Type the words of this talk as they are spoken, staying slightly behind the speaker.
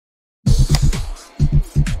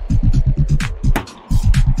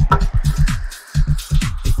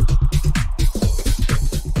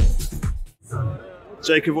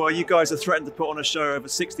Jacob, well, you guys have threatened to put on a show over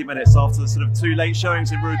 60 minutes after the sort of 2 late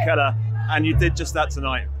showings in Rukella, and you did just that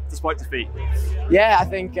tonight, despite defeat. Yeah, I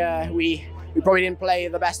think we probably didn't play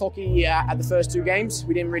the best hockey at the first 2 games.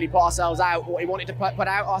 We didn't really put ourselves out what we wanted to put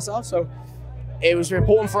out ourselves. So it was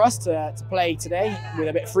important for us to play today with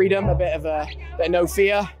a bit of freedom, a bit of no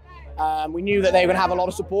fear. We knew that they were going to have a lot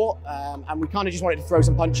of support, and we kind of just wanted to throw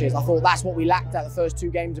some punches. I thought that's what we lacked at the first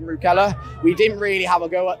 2 games in Rukella. We didn't really have a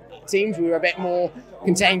go at teams. We were a bit more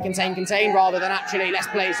contain, rather than actually let's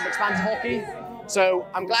play some expansive hockey. So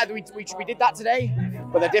I'm glad that we did that today,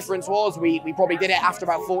 but the difference was we probably did it after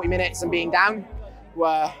about 40 minutes and being down.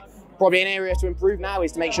 Probably an area to improve now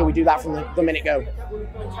is to make sure we do that from the minute go.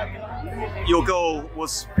 Your goal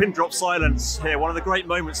was pin drop silence here, one of the great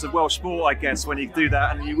moments of Welsh sport, I guess, when you do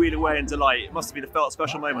that and you wheel away in delight. It must have been a felt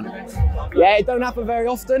special moment. Yeah, it don't happen very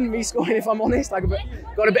often, me scoring, if I'm honest. I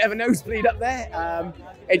got a bit of a nosebleed up there.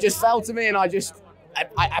 It just fell to me and I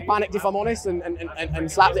panicked, if I'm honest,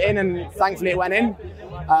 and slapped it in, and thankfully it went in.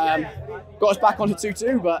 Got us back onto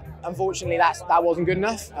 2-2, but unfortunately that wasn't good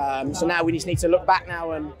enough. So now we just need to look back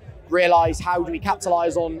now and realise how do we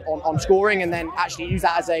capitalise on scoring, and then actually use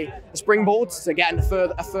that as a springboard to get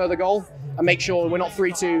a further goal and make sure we're not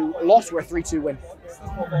 3-2 loss, we're a 3-2 win.